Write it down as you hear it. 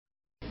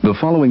The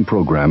following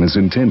program is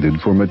intended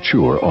for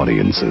mature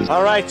audiences.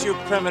 All right, you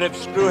primitive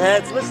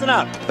screwheads, listen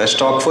up. Let's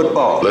talk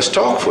football. Let's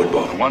talk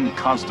football. One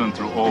constant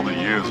through all the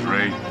years,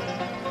 Ray,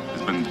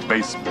 has been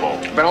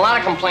baseball. Been a lot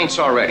of complaints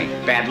already.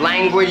 Bad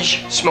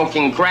language,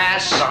 smoking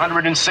grass.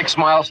 106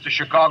 miles to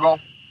Chicago.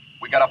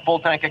 We got a full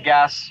tank of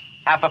gas,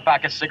 half a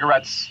pack of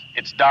cigarettes.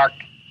 It's dark,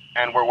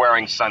 and we're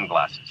wearing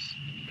sunglasses.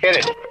 Hit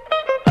it.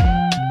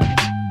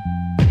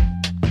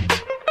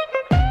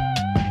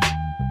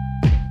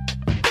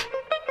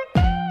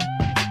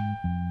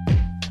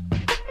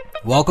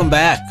 Welcome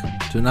back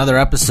to another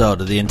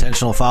episode of the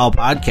Intentional Foul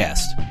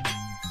Podcast.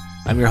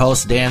 I'm your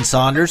host, Dan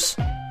Saunders.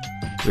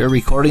 We are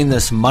recording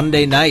this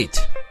Monday night.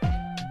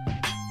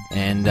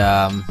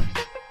 And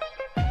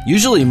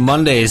usually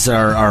Mondays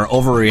are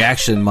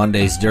overreaction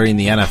Mondays during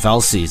the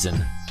NFL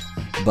season.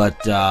 But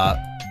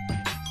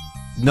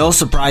no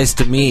surprise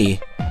to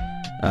me,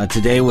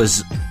 today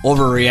was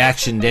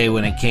overreaction day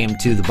when it came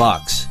to the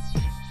Bucs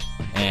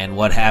and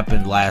what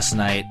happened last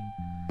night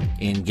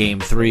in Game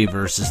 3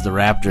 versus the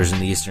Raptors in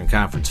the Eastern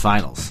Conference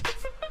Finals.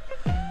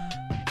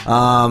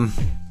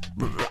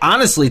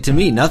 Honestly, to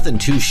me, nothing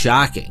too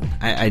shocking.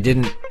 I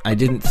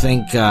didn't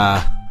think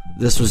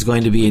this was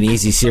going to be an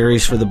easy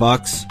series for the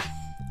Bucs.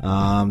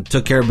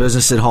 Took care of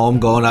business at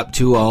home, going up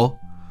 2-0.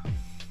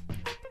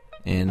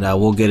 And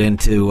we'll get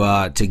into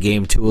to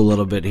Game 2 a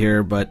little bit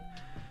here. But,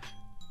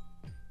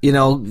 you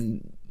know,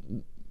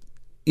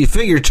 you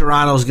figure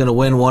Toronto's going to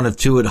win one of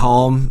two at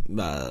home.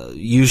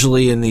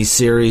 Usually in these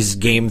series,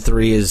 Game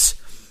 3 is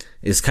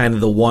kind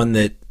of the one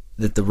that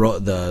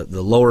the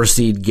lower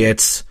seed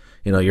gets.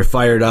 You know, you're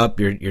fired up,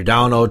 you're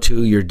down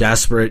 0-2, you're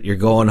desperate, you're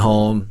going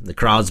home, the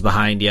crowd's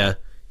behind you, you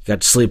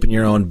got to sleep in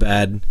your own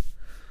bed.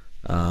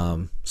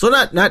 So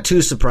not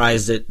too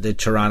surprised that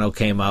Toronto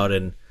came out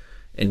and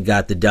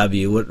got the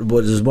W. What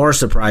was more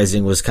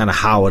surprising was kind of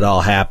how it all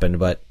happened.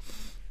 But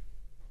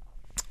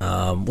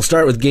we'll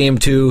start with Game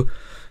 2.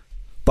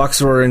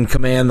 Bucs were in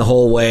command the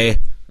whole way.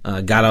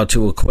 Got out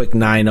to a quick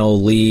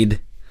 9-0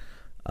 lead.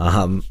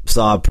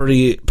 Saw a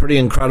pretty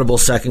incredible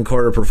second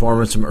quarter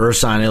performance from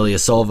Ersan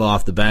Ilyasova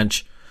off the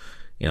bench.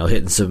 You know,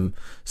 hitting some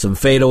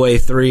fadeaway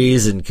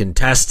threes and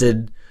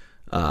contested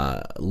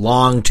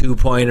long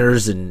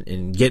 2-pointers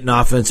and getting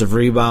offensive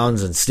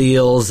rebounds and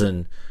steals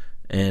and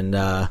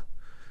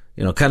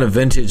you know, kind of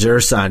vintage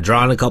Ersan,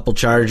 drawing a couple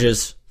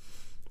charges.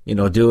 You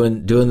know,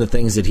 doing the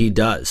things that he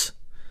does.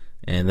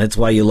 And that's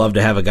why you love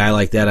to have a guy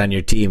like that on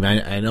your team.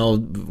 I know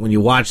when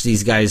you watch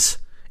these guys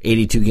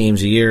 82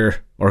 games a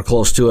year or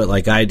close to it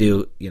like I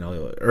do, you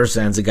know,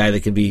 Ersan's a guy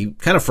that can be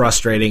kind of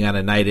frustrating on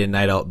a night-in,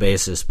 night-out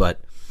basis.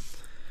 But,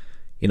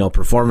 you know,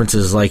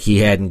 performances like he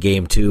had in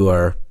Game 2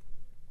 are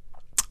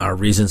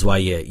reasons why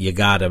you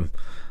got him.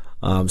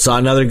 Saw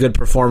another good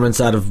performance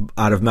out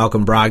of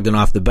Malcolm Brogdon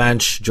off the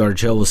bench.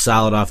 George Hill was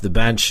solid off the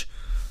bench.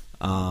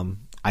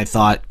 I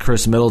thought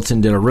Chris Middleton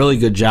did a really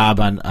good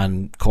job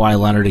on Kawhi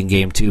Leonard in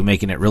Game 2,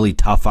 making it really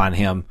tough on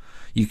him.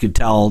 You could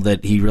tell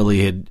that he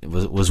really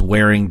was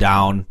wearing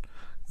down,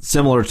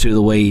 similar to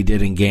the way he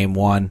did in Game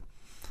 1.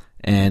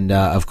 And,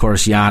 of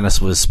course, Giannis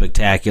was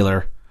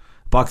spectacular.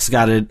 Bucs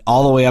got it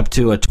all the way up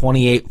to a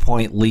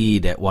 28-point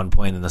lead at one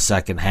point in the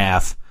second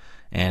half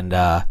and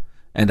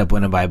end up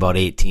winning by about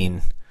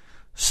 18.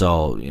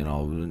 So, you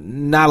know,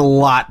 not a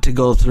lot to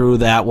go through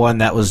that one.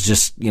 That was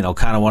just, you know,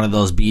 kind of one of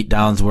those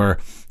beatdowns where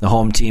the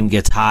home team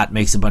gets hot,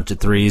 makes a bunch of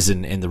threes,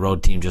 and the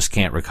road team just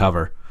can't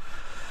recover.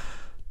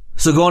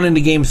 So going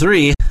into Game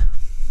 3,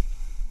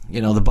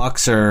 you know, the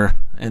Bucs are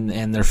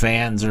and their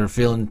fans are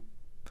feeling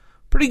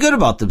pretty good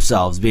about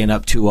themselves being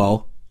up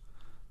 2-0.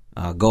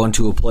 Going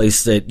to a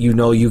place that you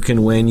know you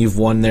can win. You've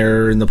won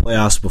there in the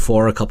playoffs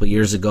before a couple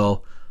years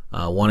ago.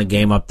 Won a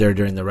game up there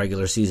during the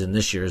regular season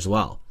this year as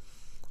well.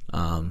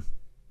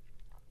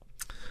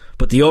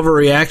 But the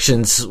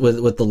overreactions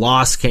with the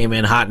loss came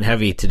in hot and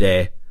heavy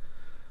today.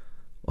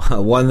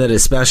 One that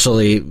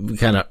especially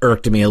kind of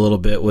irked me a little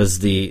bit was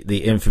the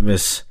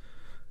infamous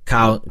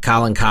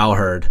Colin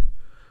Cowherd,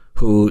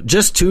 who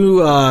just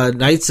 2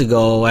 nights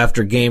ago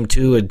after Game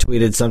 2 had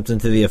tweeted something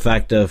to the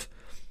effect of,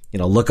 you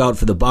know, look out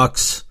for the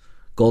Bucs.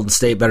 Golden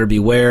State better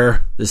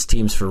beware. This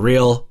team's for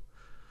real.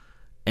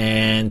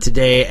 And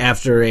today,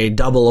 after a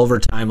double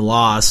overtime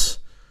loss,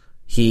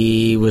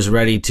 he was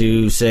ready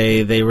to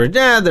say they were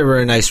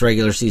a nice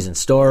regular season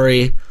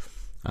story.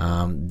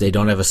 They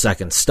don't have a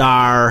second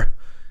star.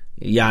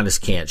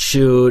 Giannis can't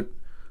shoot.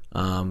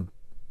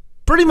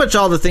 Pretty much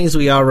all the things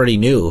we already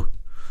knew.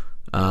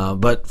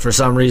 But for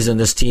some reason,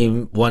 this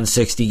team won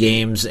 60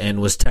 games and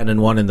was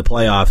 10-1 in the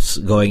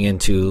playoffs going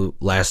into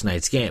last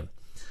night's game.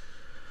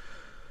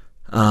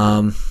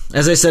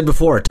 As I said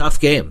before,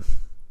 tough game.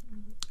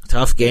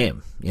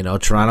 You know,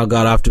 Toronto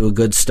got off to a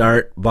good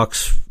start.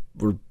 Bucs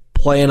were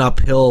playing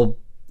uphill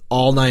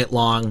all night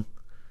long.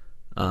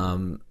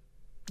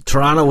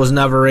 Toronto was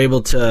never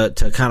able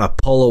to kind of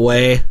pull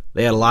away.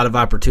 They had a lot of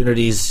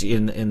opportunities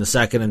in the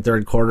second and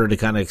third quarter to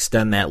kind of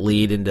extend that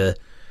lead into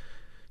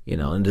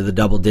the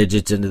double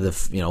digits, into the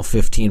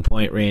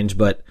 15-point range.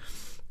 But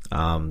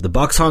the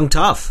Bucs hung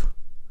tough.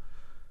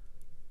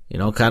 You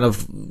know, kind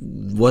of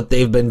what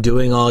they've been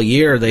doing all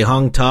year. They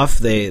hung tough.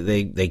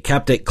 They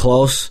kept it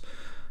close.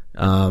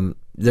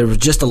 There was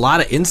just a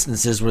lot of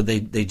instances where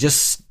they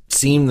just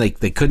seemed like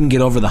they couldn't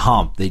get over the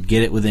hump. They'd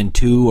get it within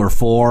 2 or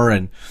 4,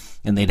 and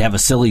they'd have a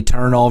silly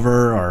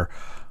turnover,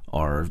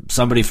 or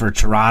somebody for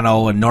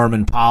Toronto and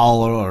Norman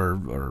Powell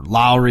or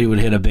Lowry would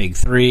hit a big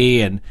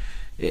 3, and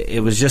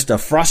it was just a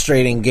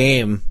frustrating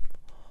game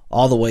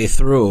all the way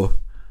through.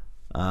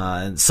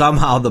 And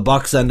somehow the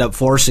Bucks end up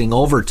forcing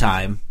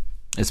overtime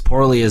as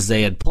poorly as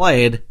they had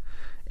played.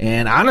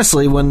 And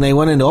honestly, when they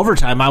went into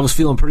overtime, I was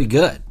feeling pretty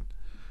good.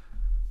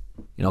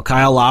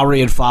 Kyle Lowry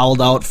had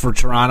fouled out for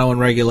Toronto in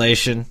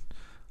regulation.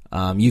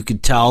 You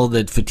could tell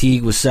that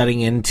fatigue was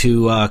setting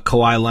into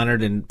Kawhi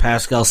Leonard and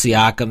Pascal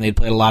Siakam. They'd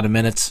played a lot of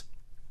minutes.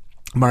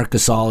 Marc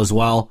Gasol as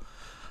well.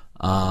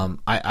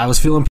 I was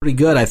feeling pretty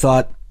good. I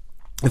thought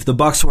if the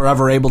Bucks were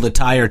ever able to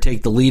tie or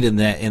take the lead in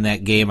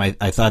that game,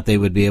 I thought they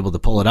would be able to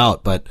pull it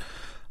out. But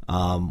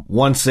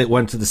once it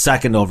went to the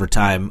second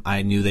overtime,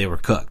 I knew they were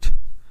cooked.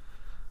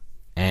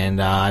 And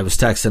I was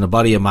texting a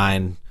buddy of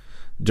mine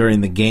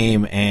during the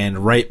game, and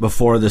right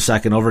before the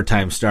second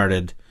overtime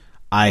started,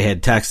 I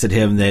had texted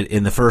him that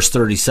in the first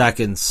 30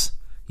 seconds,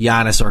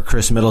 Giannis or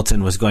Chris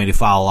Middleton was going to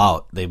foul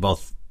out. They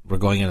both were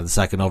going into the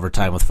second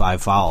overtime with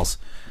 5 fouls.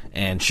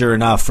 And sure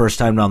enough, first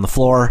time down the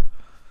floor,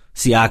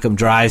 Siakam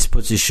drives,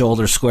 puts his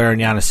shoulder square in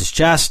Giannis'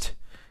 chest,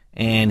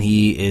 and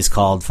he is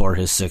called for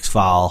his 6th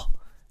foul,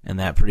 and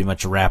that pretty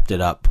much wrapped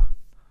it up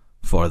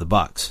for the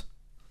Bucks.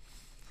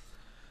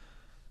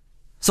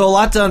 So a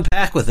lot to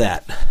unpack with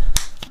that.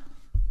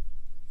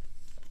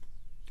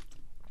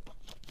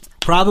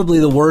 Probably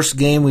the worst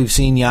game we've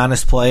seen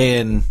Giannis play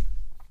in,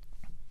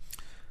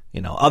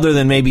 other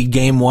than maybe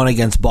game 1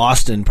 against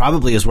Boston,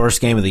 probably his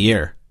worst game of the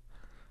year.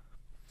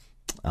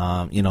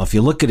 If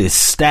you look at his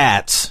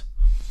stats,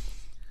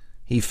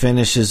 he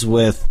finishes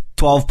with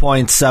 12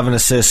 points, 7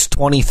 assists,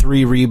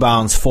 23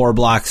 rebounds, 4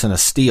 blocks, and a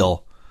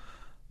steal.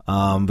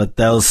 But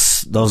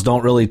those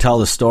don't really tell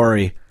the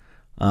story.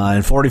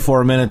 In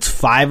 44 minutes,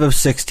 5 of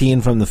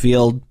 16 from the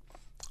field,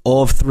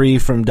 0 of 3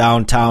 from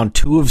downtown,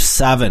 2 of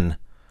 7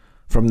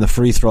 from the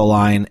free throw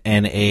line,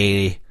 and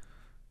a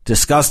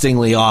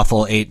disgustingly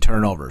awful 8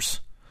 turnovers.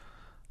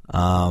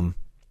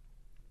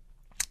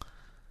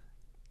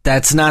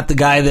 That's not the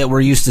guy that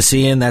we're used to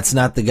seeing. That's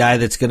not the guy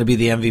that's going to be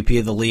the MVP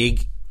of the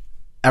league.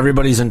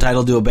 Everybody's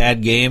entitled to a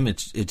bad game.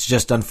 It's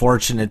just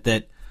unfortunate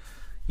that,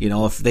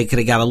 if they could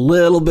have got a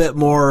little bit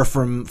more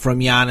from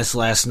Giannis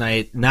last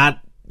night,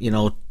 not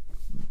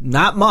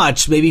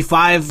much, maybe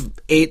 5,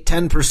 8,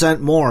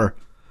 10% more,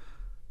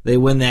 they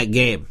win that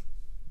game.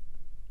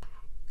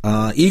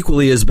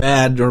 Equally as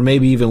bad, or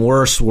maybe even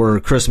worse, were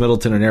Chris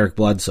Middleton and Eric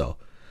Bledsoe.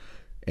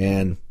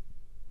 And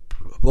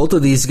both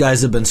of these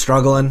guys have been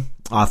struggling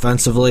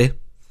offensively.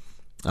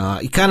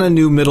 You kind of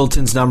knew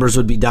Middleton's numbers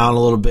would be down a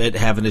little bit,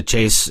 having to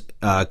chase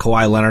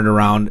Kawhi Leonard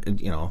around.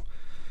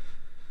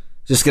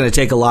 Just going to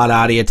take a lot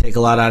out of you, take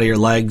a lot out of your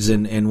legs.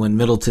 And when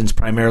Middleton's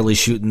primarily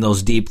shooting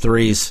those deep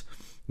threes,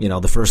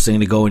 the first thing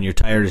to go when you're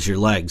tired is your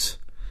legs.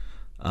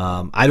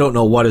 I don't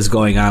know what is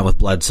going on with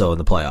Bledsoe in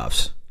the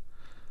playoffs.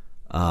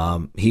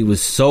 He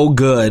was so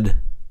good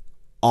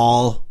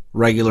all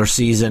regular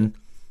season,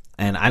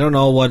 and I don't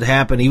know what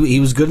happened. He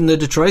was good in the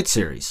Detroit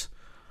series.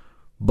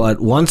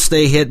 But once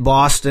they hit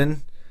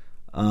Boston,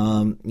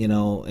 and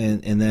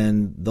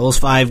then those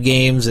 5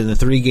 games and the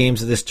 3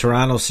 games of this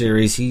Toronto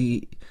series,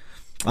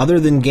 other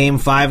than Game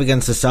 5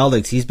 against the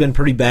Celtics, he's been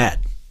pretty bad.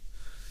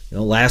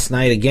 Last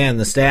night, again,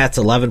 the stats,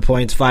 11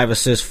 points, 5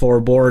 assists,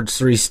 4 boards,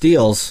 3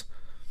 steals.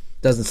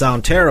 Doesn't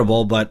sound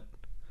terrible, but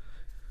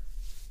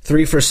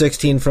 3 for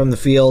 16 from the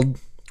field,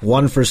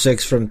 1 for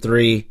 6 from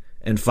 3,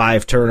 and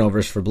 5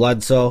 turnovers for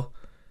Bledsoe.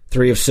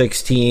 3 of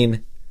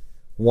 16,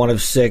 1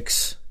 of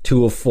 6,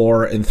 2 of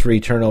 4, and 3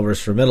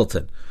 turnovers for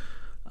Middleton.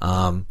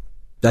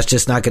 That's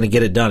just not going to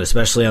get it done,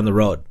 especially on the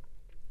road.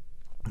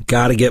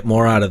 Got to get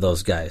more out of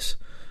those guys.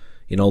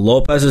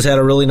 Lopez has had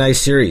a really nice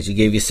series. He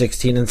gave you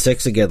 16 and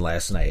 6 again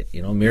last night.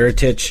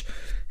 Mirotic,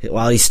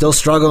 while he's still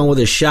struggling with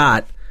his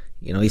shot,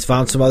 he's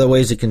found some other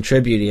ways to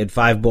contribute. He had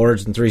 5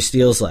 boards and 3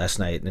 steals last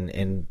night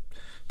and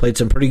played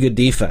some pretty good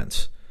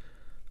defense.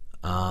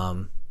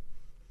 But,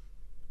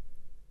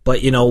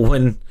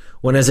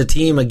 when as a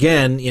team,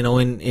 again,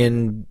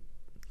 in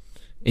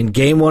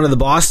Game 1 of the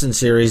Boston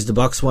series, the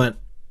Bucks went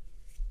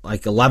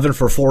like 11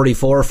 for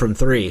 44 from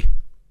 3.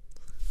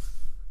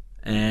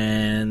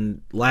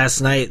 And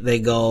last night they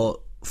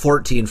go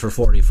 14 for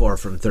 44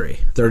 from 3,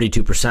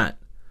 32%.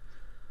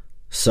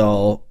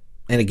 So,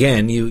 and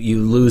again,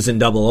 you lose in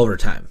double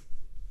overtime.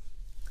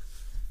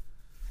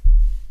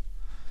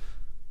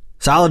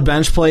 Solid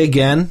bench play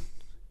again.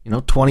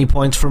 20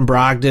 points from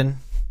Brogdon.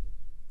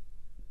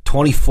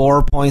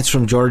 24 points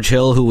from George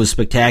Hill, who was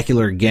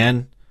spectacular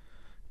again.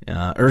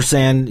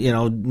 Ersan,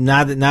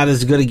 not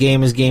as good a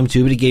game as Game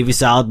 2, but he gave you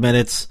solid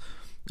minutes.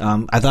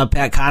 I thought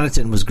Pat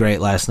Connaughton was great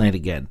last night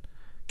again.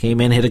 Came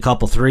in, hit a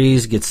couple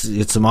threes, gets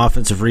some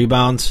offensive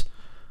rebounds.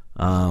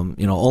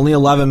 Only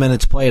 11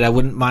 minutes played. I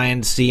wouldn't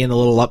mind seeing a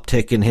little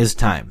uptick in his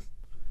time.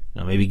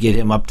 Maybe get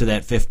him up to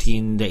that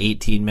 15 to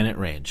 18 minute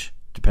range,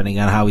 depending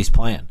on how he's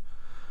playing.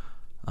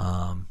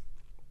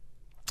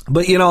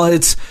 But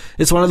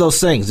it's one of those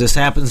things. This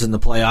happens in the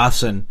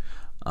playoffs, and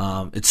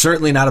it's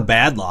certainly not a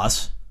bad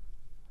loss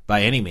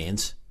by any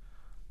means.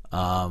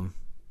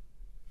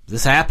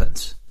 This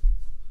happens.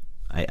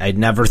 I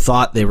never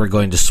thought they were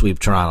going to sweep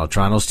Toronto.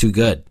 Toronto's too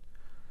good.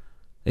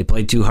 They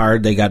played too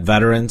hard. They got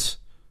veterans,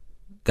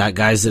 got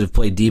guys that have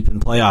played deep in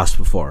playoffs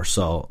before,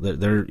 so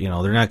they're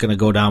not going to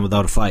go down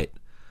without a fight.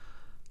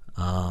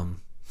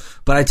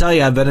 But I tell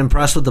you, I've been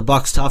impressed with the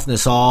Bucks'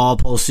 toughness all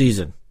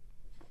postseason.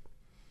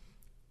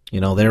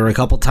 There were a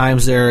couple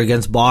times there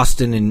against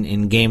Boston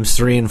in games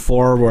 3 and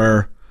 4 where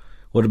it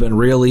would have been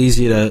real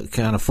easy to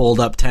kind of fold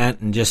up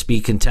tent and just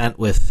be content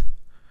with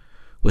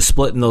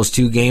splitting those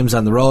 2 games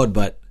on the road,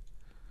 but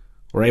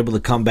we're able to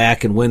come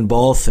back and win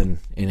both, and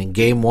in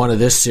game 1 of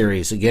this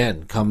series,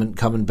 again,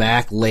 coming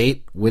back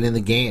late, winning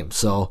the game.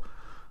 So,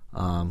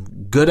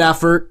 good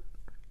effort.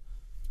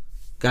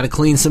 Got to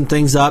clean some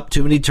things up.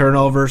 Too many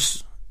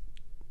turnovers.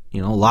 A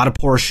lot of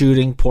poor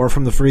shooting, poor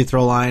from the free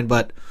throw line,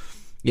 but,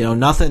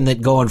 nothing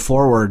that going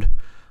forward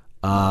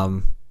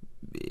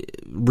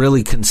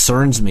really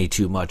concerns me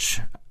too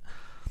much.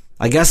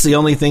 I guess the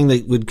only thing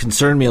that would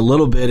concern me a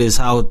little bit is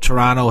how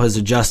Toronto has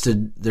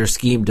adjusted their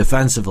scheme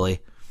defensively.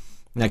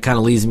 And that kind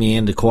of leads me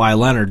into Kawhi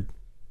Leonard,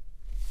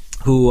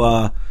 who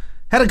had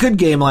a good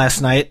game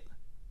last night.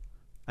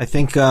 I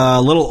think a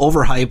little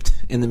overhyped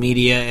in the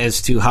media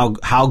as to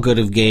how good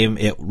of a game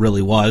it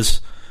really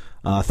was.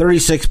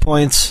 36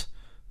 points,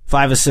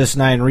 5 assists,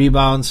 9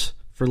 rebounds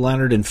for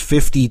Leonard in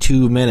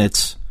 52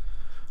 minutes.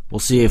 We'll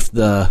see if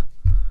the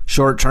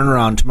short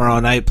turnaround tomorrow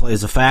night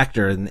plays a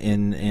factor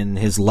in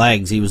his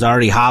legs. He was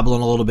already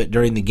hobbling a little bit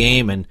during the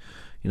game, and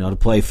to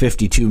play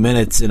 52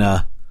 minutes in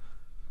a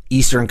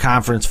Eastern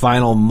Conference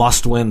final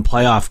must-win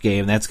playoff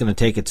game, that's going to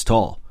take its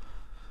toll.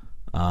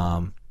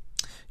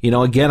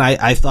 Again,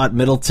 I thought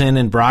Middleton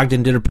and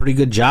Brogdon did a pretty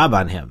good job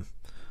on him.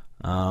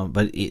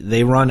 But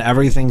they run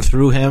everything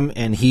through him,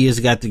 and he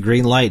has got the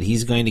green light.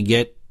 He's going to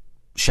get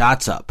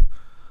shots up.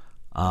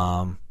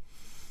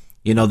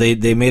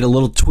 They made a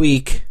little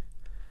tweak,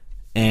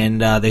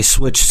 and they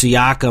switched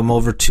Siakam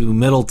over to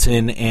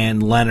Middleton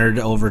and Leonard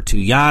over to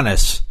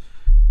Giannis.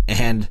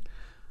 And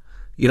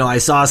I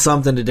saw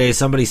something today.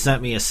 Somebody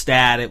sent me a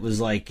stat. It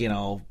was like,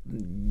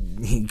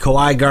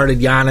 Kawhi guarded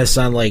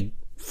Giannis on like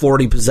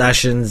 40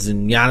 possessions,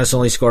 and Giannis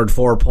only scored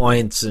 4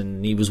 points,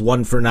 and he was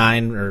 1 for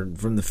 9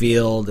 from the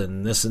field,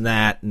 and this and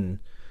that. And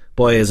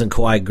boy, isn't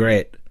Kawhi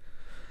great?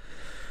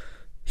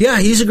 Yeah,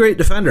 he's a great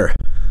defender.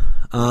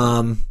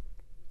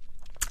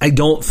 I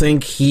don't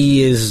think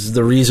he is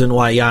the reason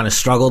why Giannis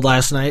struggled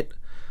last night.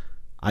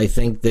 I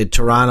think that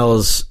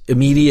Toronto's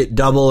immediate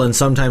double and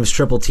sometimes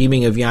triple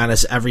teaming of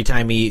Giannis every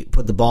time he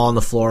put the ball on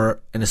the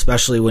floor, and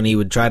especially when he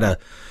would try to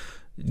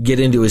get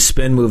into his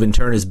spin move and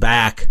turn his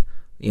back,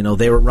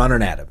 they were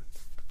running at him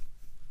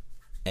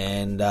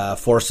and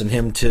forcing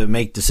him to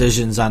make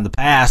decisions on the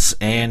pass,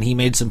 and he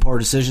made some poor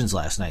decisions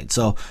last night.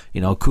 So,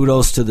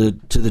 kudos to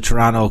the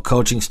Toronto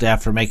coaching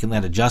staff for making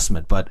that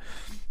adjustment. But,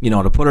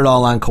 to put it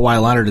all on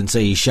Kawhi Leonard and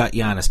say he shut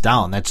Giannis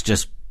down, that's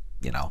just,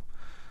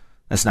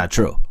 that's not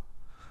true.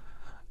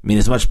 I mean,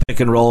 as much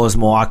pick and roll as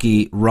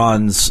Milwaukee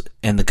runs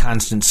and the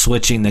constant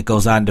switching that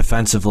goes on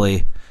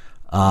defensively,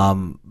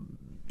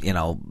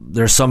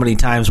 there's so many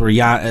times where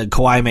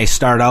Kawhi may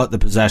start out the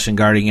possession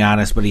guarding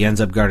Giannis, but he ends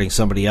up guarding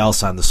somebody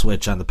else on the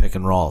switch on the pick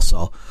and roll.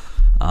 So,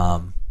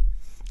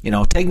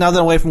 take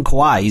nothing away from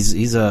Kawhi.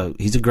 He's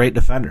a great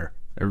defender.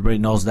 Everybody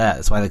knows that.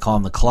 That's why they call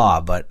him the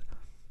Claw. But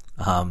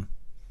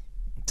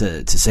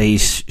to say he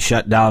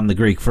shut down the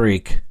Greek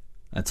Freak,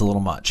 that's a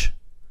little much.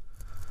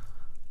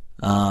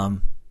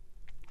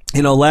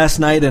 Last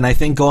night, and I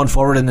think going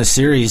forward in this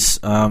series,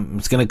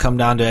 it's going to come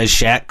down to, as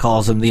Shaq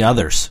calls them, the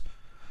others.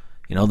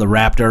 The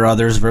Raptor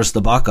others versus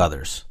the Buck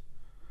others.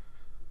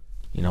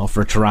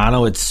 For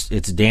Toronto, it's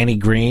Danny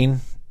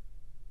Green,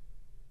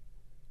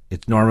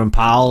 it's Norman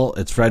Powell,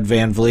 it's Fred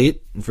VanVleet.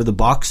 And for the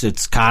Bucks,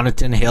 it's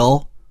Connaughton,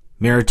 Hill,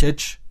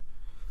 Mirotic,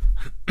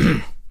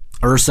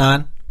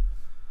 Ersan,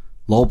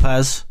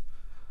 Lopez.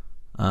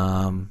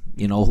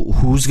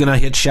 Who's going to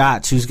hit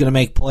shots? Who's going to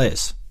make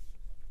plays?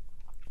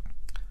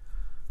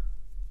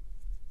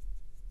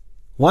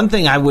 One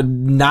thing I would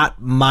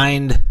not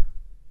mind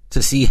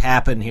to see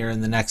happen here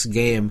in the next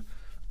game,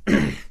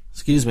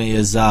 excuse me,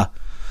 is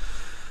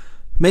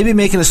maybe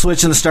making a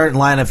switch in the starting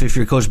lineup if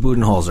you're Coach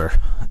Budenholzer.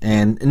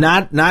 And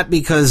not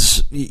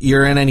because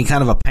you're in any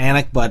kind of a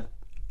panic, but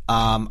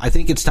I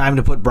think it's time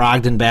to put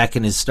Brogdon back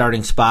in his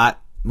starting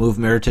spot, move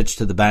Mirotic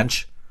to the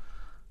bench.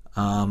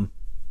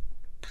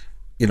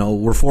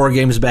 We're 4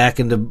 games back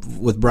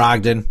with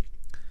Brogdon.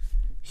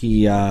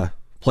 He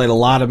played a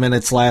lot of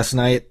minutes last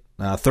night.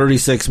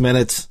 36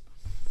 minutes,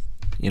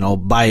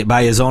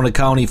 by his own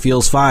account, he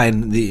feels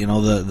fine.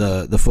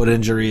 The foot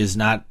injury is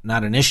not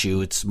an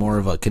issue. It's more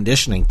of a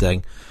conditioning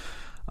thing.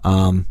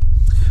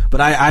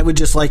 But I would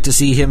just like to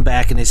see him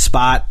back in his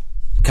spot.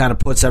 Kind of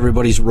puts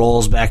everybody's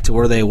roles back to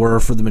where they were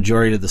for the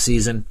majority of the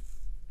season.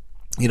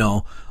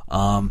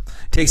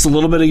 Takes a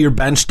little bit of your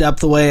bench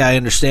depth away. I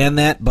understand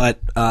that, but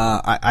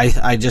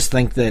I just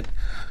think that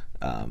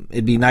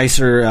it'd be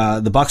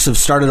nicer. The Bucks have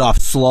started off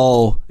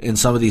slow in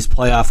some of these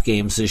playoff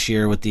games this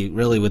year, with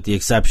the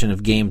exception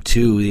of Game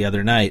 2 the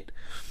other night.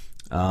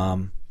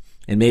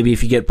 And maybe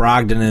if you get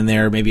Brogdon in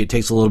there, maybe it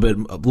takes a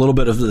little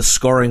bit of the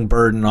scoring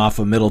burden off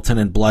of Middleton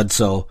and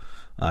Bledsoe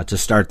to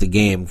start the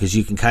game, because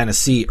you can kind of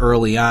see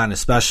early on,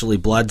 especially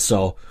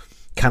Bledsoe,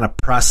 kind of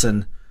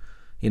pressing,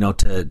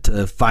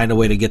 to find a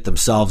way to get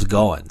themselves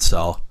going.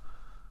 So,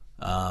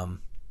 I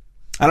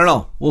don't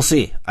know. We'll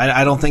see.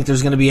 I don't think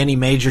there's going to be any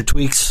major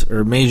tweaks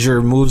or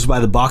major moves by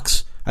the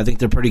Bucks. I think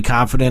they're pretty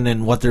confident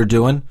in what they're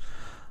doing.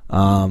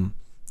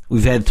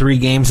 We've had 3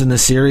 games in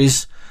this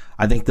series.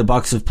 I think the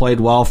Bucks have played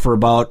well for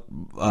about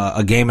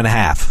a game and a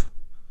half,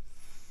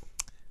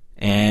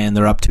 and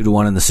they're up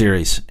 2-1 in the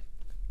series.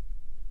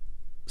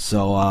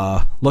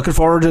 So looking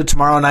forward to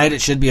tomorrow night.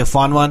 It should be a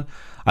fun one.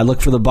 I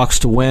look for the Bucks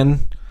to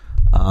win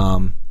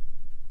and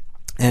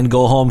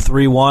go home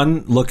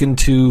 3-1, looking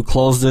to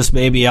close this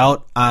baby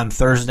out on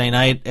Thursday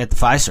night at the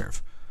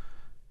Fiserv.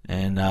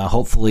 And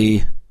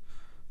hopefully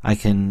I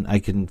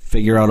can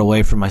figure out a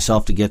way for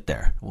myself to get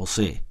there. We'll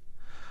see.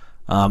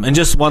 And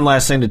just one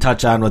last thing to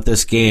touch on with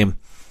this game.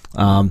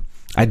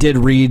 I did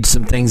read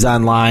some things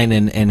online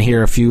and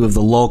hear a few of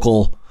the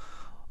local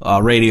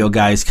radio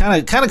guys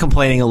kind of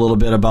complaining a little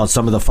bit about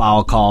some of the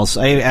foul calls.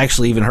 I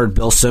actually even heard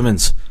Bill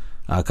Simmons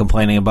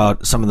complaining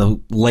about some of the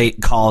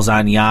late calls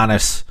on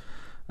Giannis.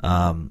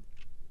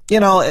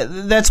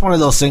 That's one of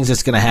those things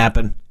that's going to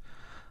happen.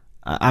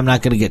 I'm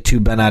not going to get too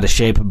bent out of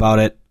shape about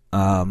it.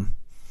 The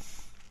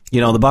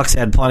Bucks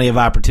had plenty of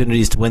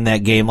opportunities to win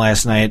that game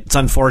last night. It's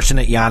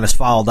unfortunate Giannis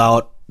fouled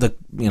out. The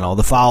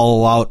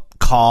foul out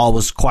call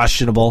was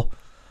questionable.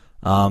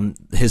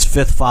 His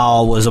 5th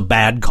foul was a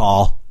bad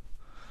call.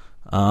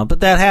 But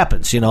that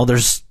happens. In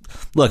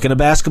a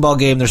basketball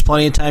game, there's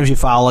plenty of times you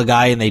foul a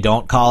guy and they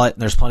don't call it,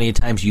 and there's plenty of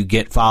times you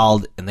get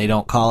fouled and they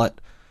don't call it.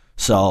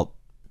 So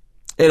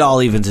it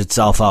all evens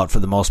itself out for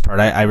the most part.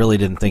 I really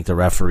didn't think the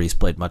referees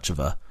played much of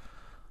a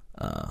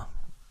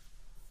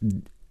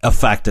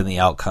effect in the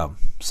outcome.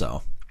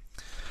 So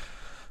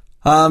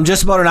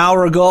just about an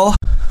hour ago,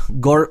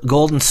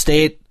 Golden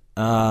State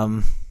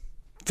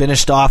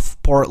finished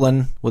off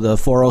Portland with a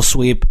 4-0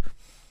 sweep.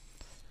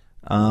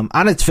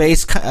 On its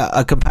face,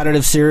 a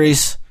competitive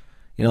series.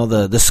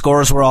 The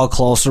scores were all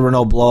close. There were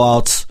no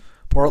blowouts.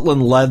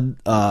 Portland led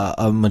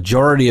a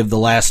majority of the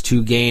last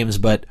 2 games,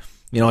 but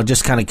it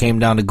just kind of came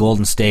down to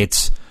Golden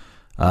State's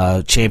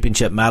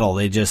championship medal.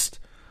 They just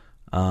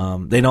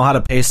they know how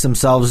to pace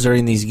themselves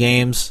during these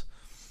games,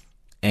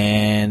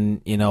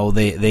 and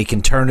they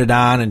can turn it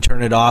on and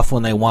turn it off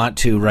when they want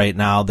to. Right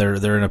now,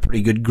 they're in a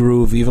pretty good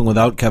groove, even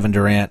without Kevin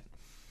Durant.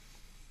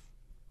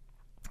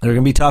 They're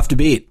going to be tough to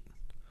beat.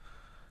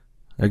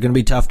 They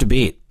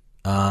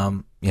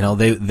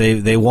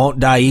won't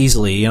die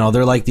easily.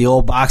 They're like the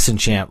old boxing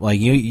champ. Like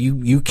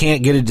you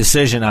can't get a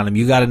decision on them.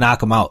 You got to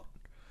knock them out,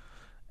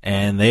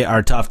 and they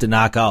are tough to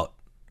knock out.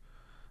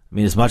 I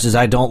mean, as much as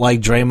I don't like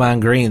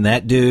Draymond Green,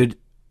 that dude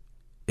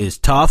is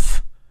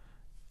tough,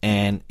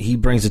 and he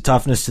brings a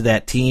toughness to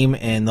that team,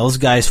 and those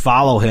guys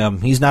follow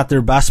him. He's not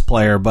their best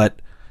player,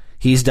 but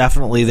he's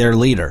definitely their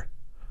leader.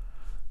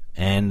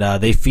 And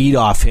they feed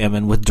off him,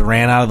 and with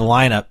Durant out of the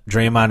lineup,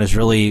 Draymond has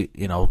really,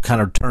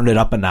 kind of turned it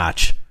up a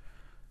notch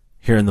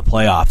here in the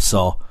playoffs.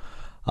 So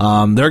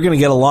they're going to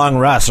get a long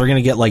rest. They're going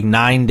to get like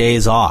 9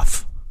 days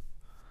off.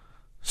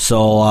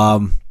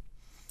 So,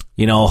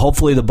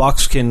 hopefully the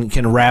Bucks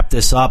can wrap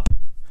this up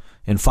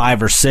in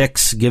 5 or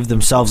 6, give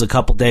themselves a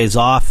couple days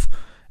off,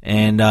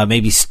 and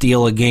maybe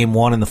steal a game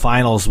 1 in the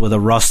finals with a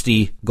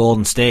rusty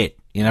Golden State.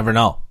 You never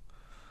know.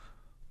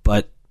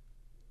 But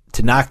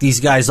to knock these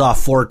guys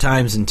off 4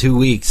 times in 2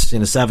 weeks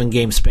in a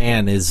 7-game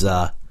span is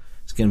going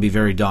to be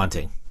very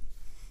daunting.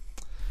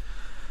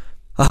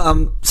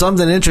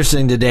 Something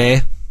interesting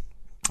today.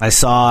 I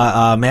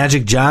saw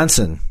Magic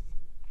Johnson,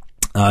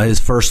 his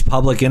first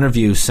public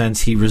interview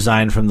since he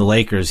resigned from the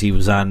Lakers. He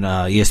was on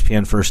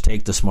ESPN First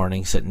Take this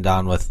morning, sitting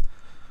down with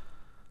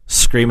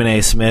Screamin'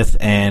 A. Smith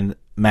and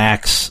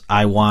Max,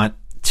 I want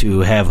to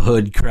have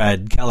hood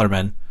cred,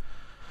 Kellerman.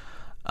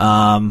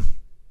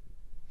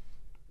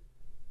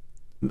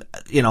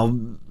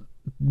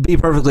 Be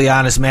perfectly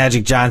honest,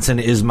 Magic Johnson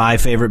is my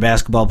favorite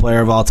basketball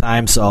player of all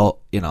time, so,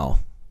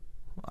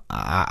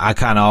 I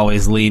kind of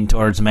always lean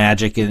towards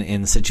Magic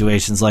in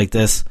situations like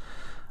this.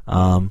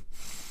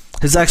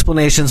 His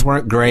explanations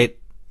weren't great.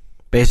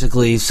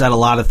 Basically, he said a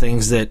lot of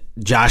things that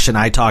Josh and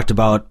I talked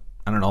about,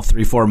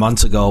 3-4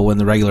 months ago when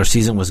the regular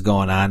season was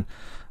going on.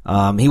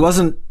 He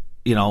wasn't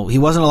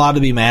allowed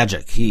to be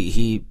Magic.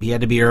 He had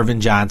to be Irvin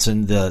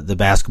Johnson, the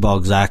basketball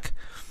exec.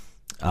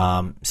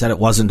 Said it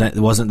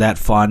wasn't that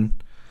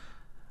fun.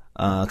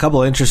 A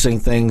couple of interesting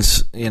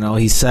things.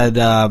 He said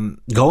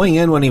going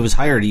in when he was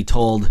hired, he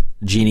told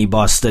Jeannie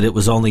Buss that it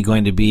was only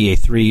going to be a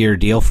 3-year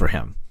deal for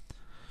him,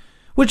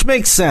 which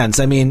makes sense.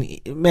 I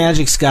mean,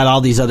 Magic's got all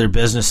these other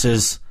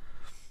businesses.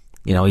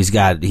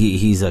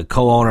 He's a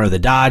co-owner of the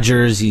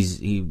Dodgers.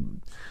 He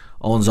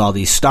owns all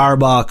these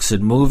Starbucks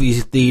and movie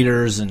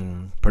theaters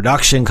and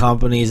production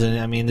companies. And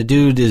I mean, the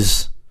dude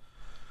is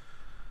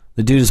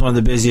one of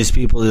the busiest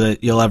people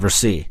that you'll ever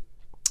see.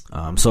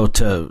 So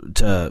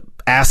to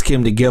ask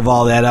him to give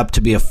all that up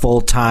to be a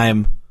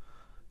full-time,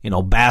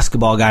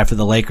 basketball guy for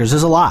the Lakers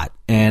is a lot.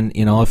 And,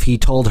 if he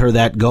told her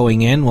that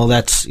going in, well,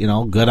 that's,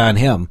 good on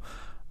him.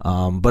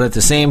 But at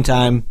the same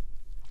time,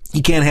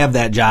 he can't have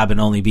that job and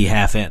only be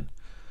half in.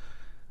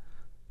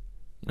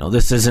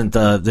 This isn't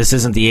the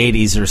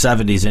 80s or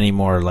 70s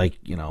anymore. Like,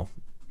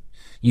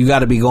 you got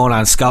to be going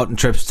on scouting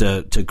trips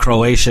to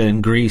Croatia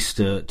and Greece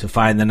to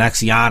find the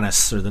next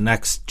Giannis or the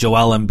next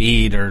Joel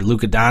Embiid or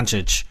Luka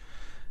Doncic.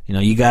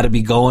 You got to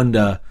be going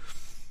to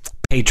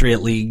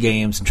Patriot League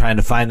games and trying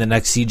to find the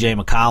next CJ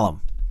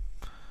McCollum.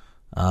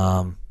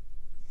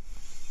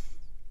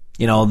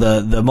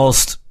 The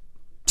most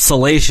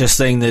salacious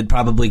thing that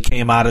probably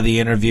came out of the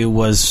interview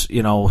was,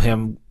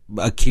 him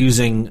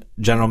accusing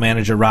general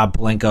manager Rob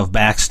Pelinka of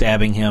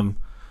backstabbing him,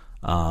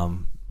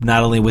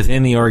 not only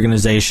within the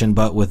organization,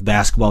 but with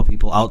basketball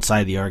people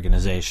outside the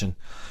organization,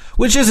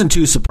 which isn't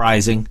too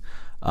surprising.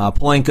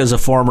 Pelinka is a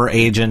former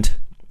agent.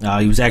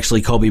 He was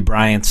actually Kobe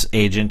Bryant's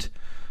agent.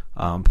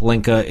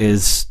 Pelinka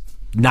is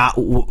not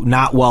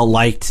well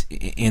liked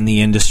in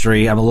the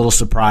industry. I'm a little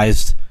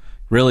surprised,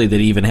 really, that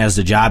he even has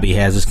the job he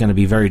has. It's going to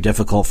be very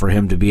difficult for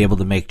him to be able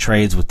to make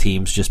trades with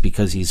teams just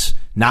because he's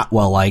not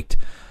well liked.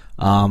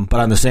 But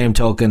on the same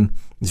token,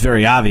 it's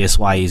very obvious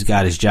why he's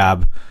got his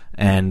job,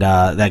 and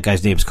that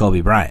guy's name's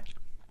Kobe Bryant,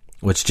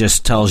 which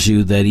just tells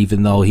you that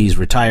even though he's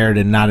retired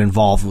and not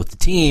involved with the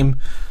team,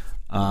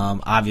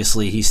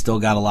 obviously he's still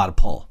got a lot of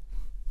pull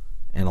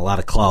and a lot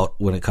of clout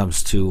when it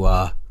comes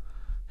to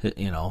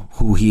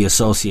who he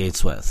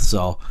associates with.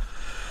 So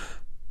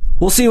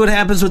we'll see what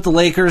happens with the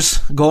Lakers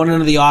going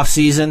into the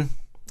offseason.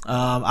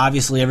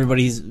 Obviously,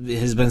 everybody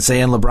has been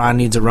saying LeBron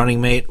needs a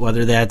running mate,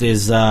 whether that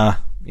is,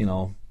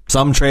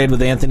 some trade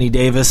with Anthony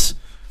Davis,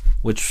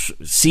 which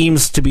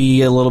seems to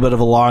be a little bit of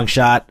a long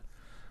shot,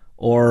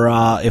 or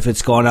if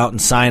it's going out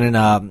and signing,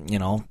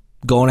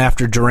 going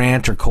after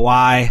Durant or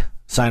Kawhi,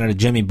 signing a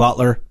Jimmy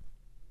Butler,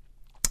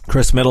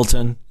 Chris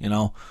Middleton,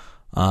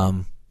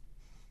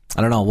 I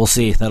don't know. We'll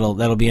see.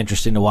 That'll be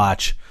interesting to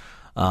watch.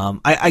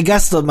 I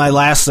guess my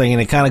last thing, and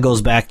it kind of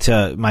goes back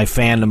to my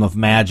fandom of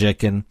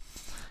Magic, and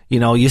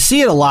you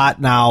see it a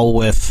lot now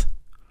with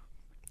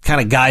kind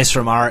of guys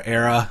from our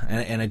era,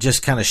 and it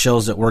just kind of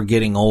shows that we're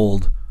getting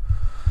old.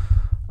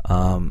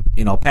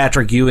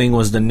 Patrick Ewing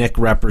was the Knick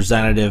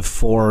representative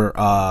for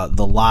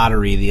the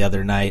lottery the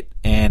other night,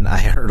 and I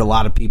heard a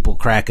lot of people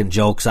cracking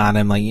jokes on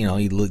him, like,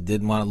 he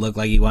didn't want to look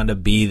like he wanted to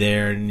be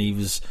there, and he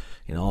was,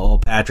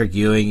 Patrick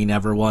Ewing, he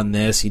never won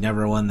this, he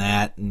never won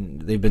that,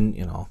 and they've been,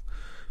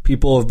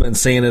 people have been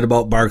saying it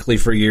about Barkley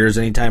for years.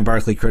 Anytime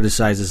Barkley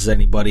criticizes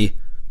anybody,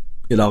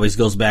 it always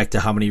goes back to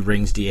how many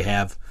rings do you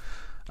have.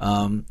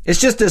 It's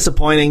just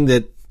disappointing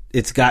that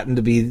it's gotten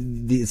to be.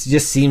 It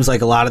just seems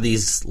like a lot of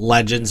these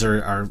legends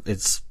are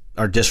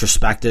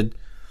disrespected.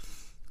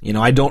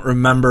 I don't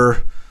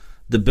remember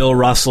the Bill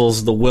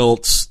Russells, the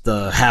Wilts,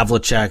 the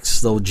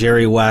Havliceks, the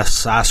Jerry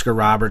Wests, Oscar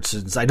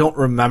Robertsons. I don't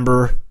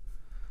remember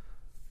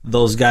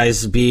those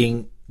guys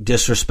being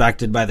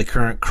disrespected by the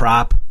current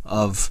crop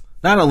of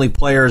not only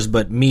players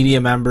but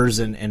media members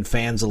and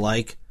fans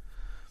alike.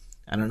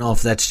 I don't know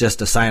if that's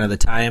just a sign of the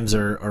times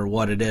or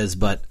what it is,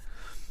 but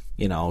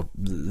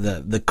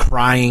the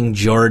crying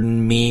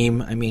Jordan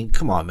meme. I mean,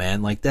 come on,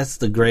 man. Like, that's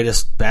the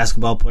greatest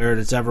basketball player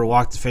that's ever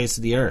walked the face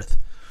of the earth.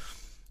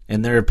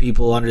 And there are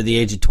people under the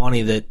age of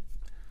 20 that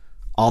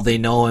all they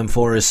know him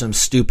for is some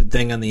stupid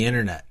thing on the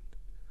internet.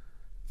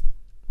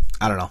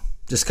 I don't know.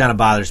 Just kind of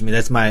bothers me.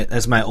 That's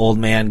my old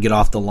man get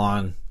off the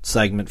lawn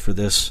segment for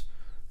this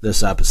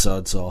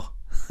episode. So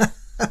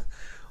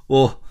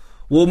we'll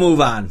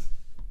move on.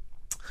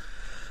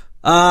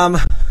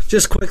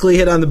 Just quickly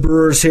hit on the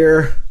Brewers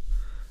here.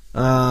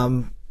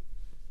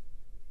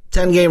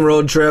 10-game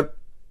road trip,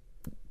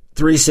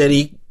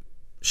 3-city,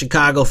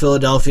 Chicago,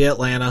 Philadelphia,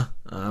 Atlanta.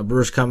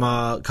 Brewers come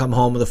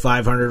home with a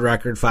 .500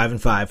 record,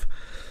 5-5.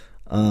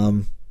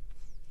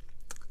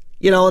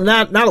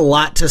 Not a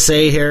lot to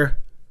say here.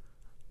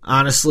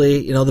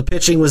 Honestly, the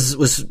pitching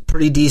was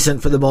pretty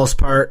decent for the most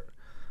part.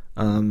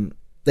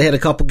 They had a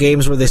couple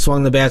games where they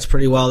swung the bats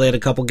pretty well. They had a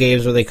couple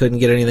games where they couldn't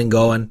get anything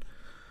going.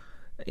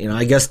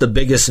 I guess the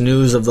biggest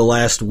news of the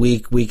last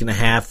week and a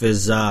half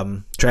is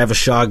Travis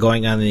Shaw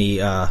going on the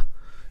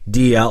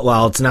DL.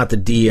 Well, it's not the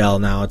DL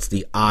now, it's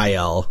the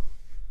IL,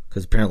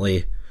 because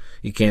apparently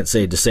you can't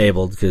say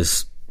disabled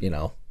because,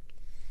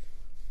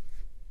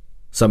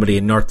 somebody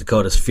in North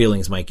Dakota's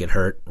feelings might get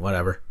hurt,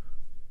 whatever.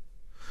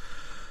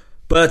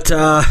 But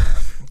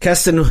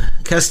Keston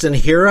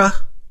Hiura,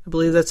 I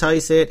believe that's how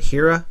you say it,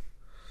 Hiura,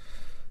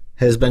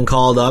 has been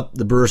called up,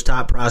 the Brewers'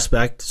 top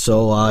prospect.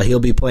 So he'll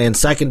be playing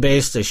second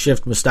base. They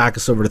shift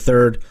Moustakas over to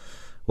third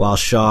while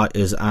Shaw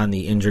is on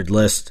the injured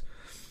list.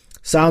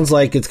 Sounds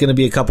like it's going to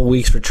be a couple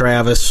weeks for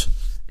Travis,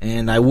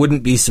 and I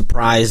wouldn't be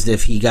surprised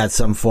if he got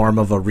some form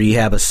of a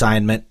rehab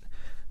assignment,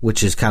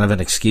 which is kind of an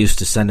excuse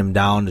to send him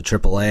down to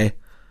AAA.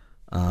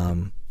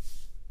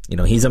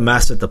 he's a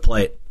mess at the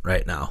plate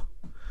right now.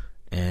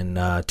 And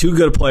too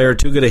good a player,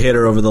 too good a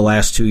hitter over the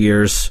last 2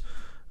 years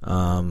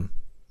for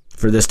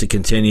this to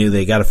continue.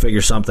 They got to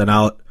figure something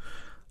out.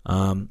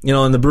 And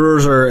the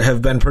Brewers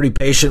have been pretty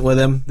patient with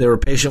him. They were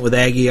patient with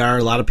Aguilar.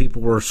 A lot of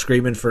people were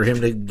screaming for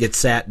him to get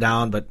sat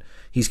down, but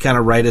he's kind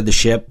of righted the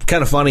ship.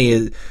 Kind of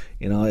funny,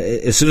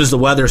 as soon as the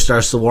weather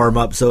starts to warm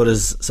up, so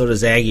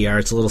does Aguilar.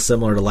 It's a little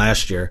similar to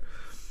last year.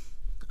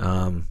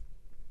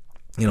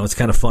 It's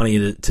kind of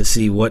funny to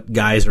see what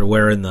guys are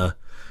wearing the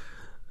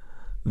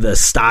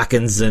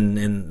stockings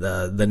and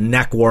the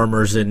neck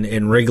warmers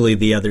in Wrigley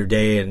the other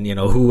day, and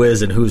who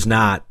is and who's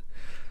not.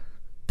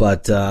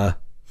 But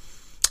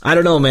I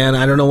don't know, man.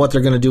 I don't know what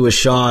they're going to do with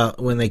Shaw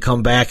when they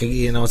come back.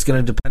 It's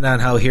going to depend on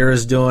how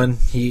Hira's doing.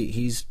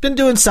 He's been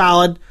doing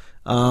solid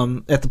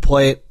at the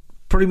plate,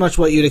 pretty much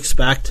what you'd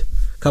expect.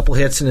 A couple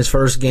hits in his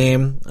first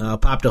game.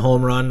 Popped a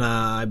home run,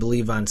 I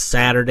believe, on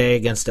Saturday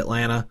against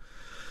Atlanta.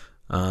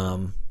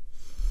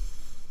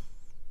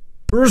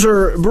 Brewers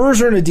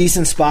are in a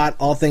decent spot,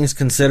 all things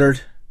considered.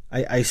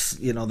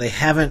 They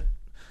haven't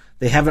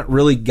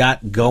really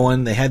got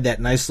going. They had that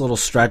nice little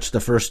stretch the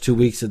first 2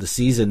 weeks of the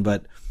season,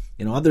 but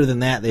other than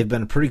that, they've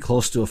been pretty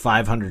close to a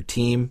 500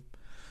 team.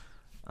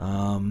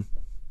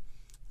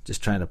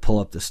 Just trying to pull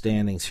up the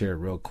standings here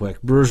real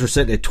quick. Brewers are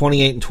sitting at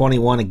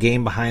 28-21, a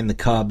game behind the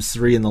Cubs,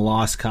 3 in the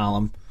loss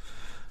column.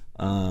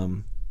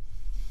 So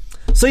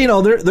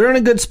they're in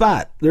a good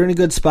spot. They're in a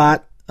good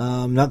spot.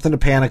 Nothing to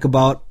panic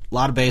about. A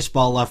lot of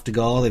baseball left to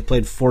go. They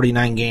played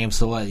 49 games,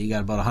 so what? You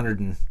got about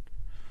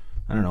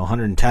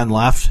 110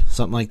 left,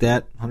 something like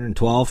that,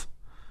 112.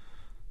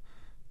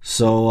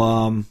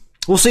 So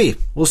we'll see.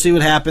 We'll see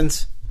what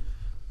happens.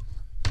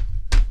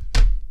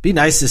 Be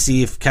nice to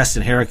see if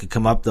Keston Hiura could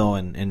come up though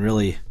and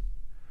really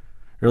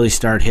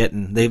start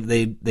hitting.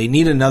 They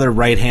need another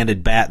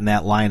right-handed bat in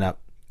that lineup.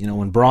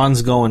 When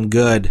Braun's going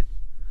good,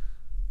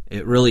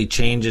 it really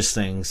changes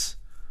things.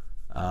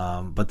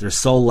 But they're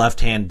so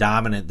left-hand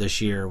dominant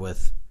this year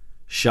with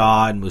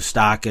Shaw and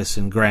Moustakas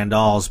and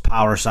Grandal's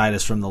power side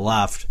is from the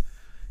left.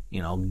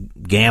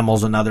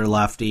 Gamble's another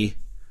lefty.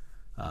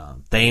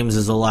 Thames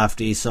is a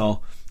lefty. So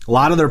a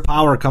lot of their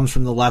power comes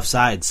from the left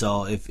side.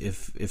 So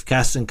if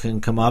Keston can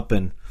come up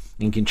and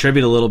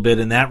contribute a little bit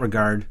in that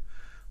regard,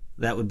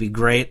 that would be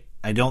great.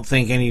 I don't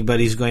think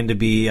anybody's going to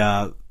be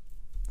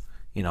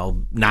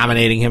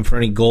nominating him for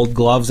any gold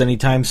gloves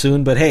anytime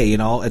soon. But hey,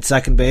 at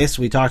second base,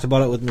 we talked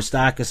about it with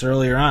Moustakas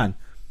earlier on.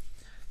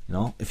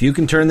 If you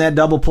can turn that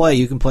double play,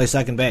 you can play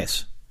second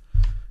base.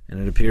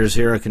 And it appears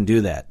Hiura can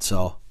do that.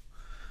 So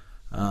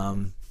I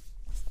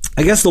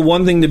guess the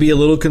one thing to be a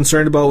little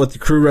concerned about with the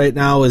Crew right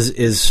now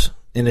is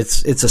and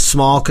it's a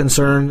small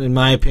concern in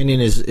my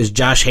opinion, is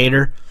Josh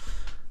Hader.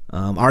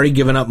 Already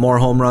given up more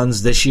home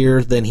runs this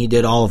year than he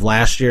did all of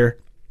last year.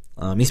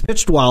 He's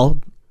pitched well.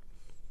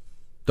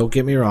 Don't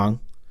get me wrong.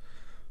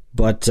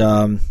 But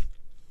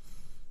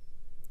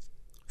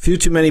few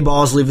too many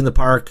balls leaving the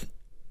park.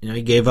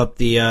 He gave up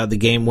the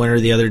game winner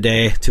the other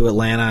day to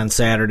Atlanta on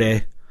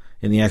Saturday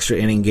in the extra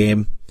inning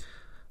game.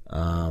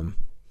 But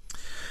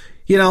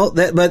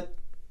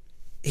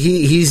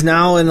he's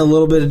now in a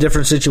little bit of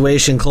different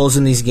situation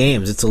closing these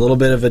games. It's a little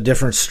bit of a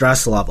different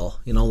stress level.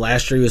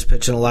 Last year he was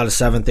pitching a lot of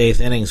 7th,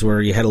 8th innings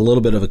where you had a little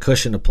bit of a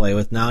cushion to play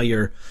with. Now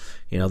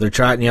they're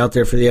trotting you out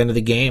there for the end of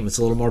the game. It's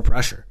a little more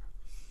pressure.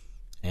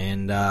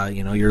 And,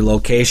 your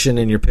location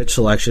and your pitch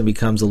selection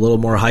becomes a little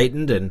more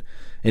heightened, and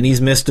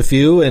he's missed a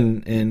few,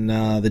 and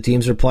the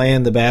teams are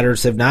playing, the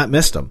batters have not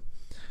missed them.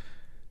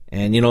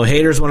 And,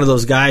 Hader's one of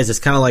those guys that's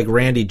kind of like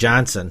Randy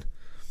Johnson.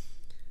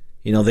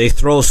 They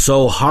throw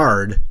so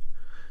hard,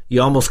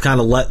 you almost kind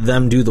of let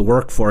them do the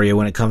work for you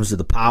when it comes to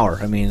the power.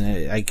 I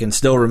mean, I can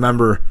still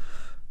remember,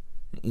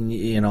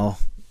 you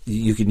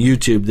can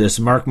YouTube this,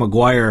 Mark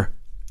McGwire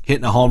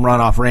hitting a home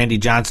run off Randy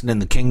Johnson in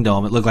the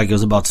Kingdome. It looked like it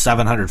was about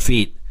 700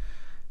 feet.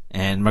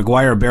 And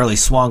McGwire barely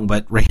swung,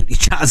 but Randy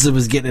Johnson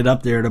was getting it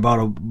up there at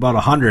about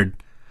 100.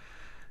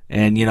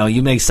 And,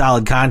 you make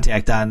solid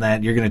contact on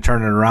that, you're going to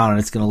turn it around, and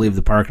it's going to leave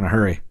the park in a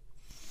hurry.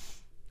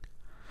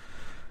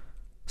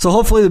 So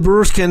hopefully the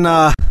Brewers can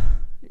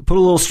put a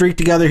little streak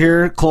together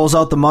here, close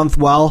out the month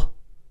well.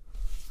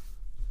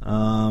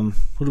 What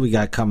do we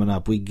got coming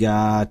up? We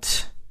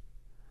got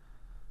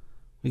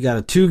a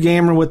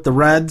 2-gamer with the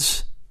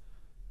Reds.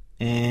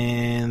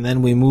 And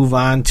then we move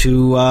on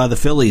to the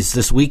Phillies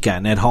this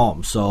weekend at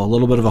home. So a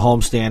little bit of a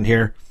homestand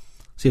here.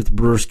 See if the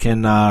Brewers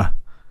can kind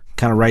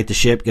of right the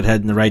ship, get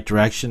headed in the right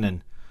direction,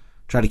 and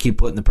try to keep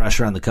putting the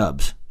pressure on the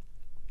Cubs.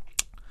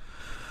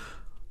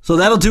 So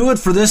that'll do it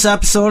for this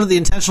episode of The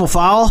Intentional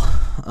Foul.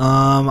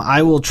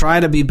 I will try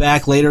to be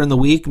back later in the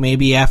week,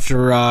 maybe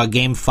after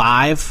Game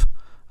 5.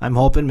 I'm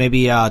hoping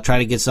maybe try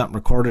to get something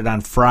recorded on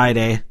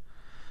Friday.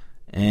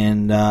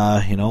 And,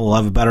 we'll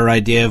have a better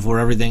idea of where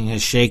everything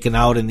is shaken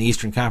out in the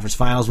Eastern Conference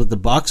Finals with the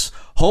Bucks.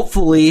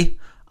 Hopefully,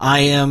 I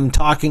am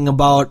talking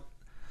about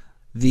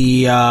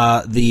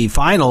the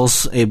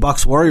finals, a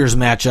Bucks-Warriors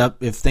matchup,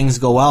 if things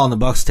go well and the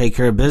Bucks take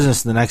care of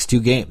business in the next 2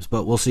 games.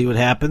 But we'll see what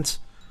happens.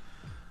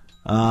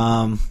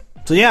 Appreciate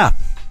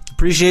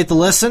appreciate the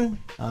listen.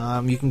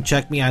 You can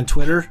check me on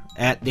Twitter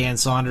at Dan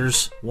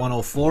Saunders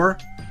 104,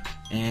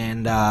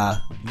 and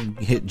you can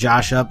hit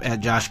Josh up at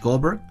Josh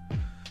Goldberg.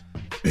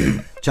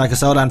 Check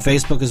us out on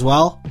Facebook as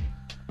well.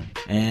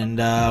 And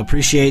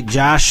appreciate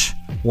Josh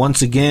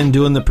once again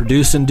doing the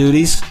producing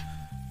duties.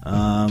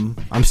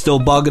 I'm still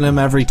bugging him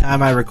every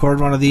time I record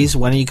one of these.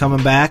 When are you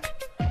coming back?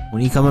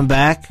 When are you coming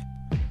back?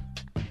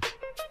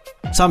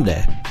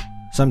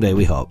 Someday,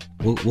 we hope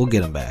we'll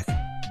get him back.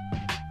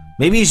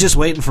 Maybe he's just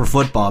waiting for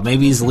football.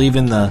 Maybe he's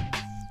leaving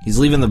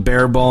the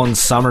bare bones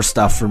summer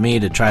stuff for me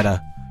to try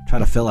to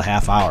fill a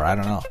half hour. I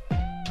don't know.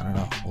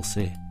 We'll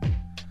see.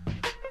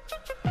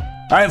 All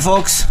right,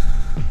 folks.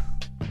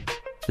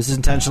 This is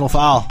Intentional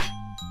Foul.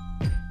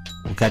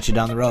 We'll catch you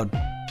down the road.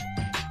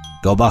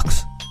 Go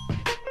Bucks.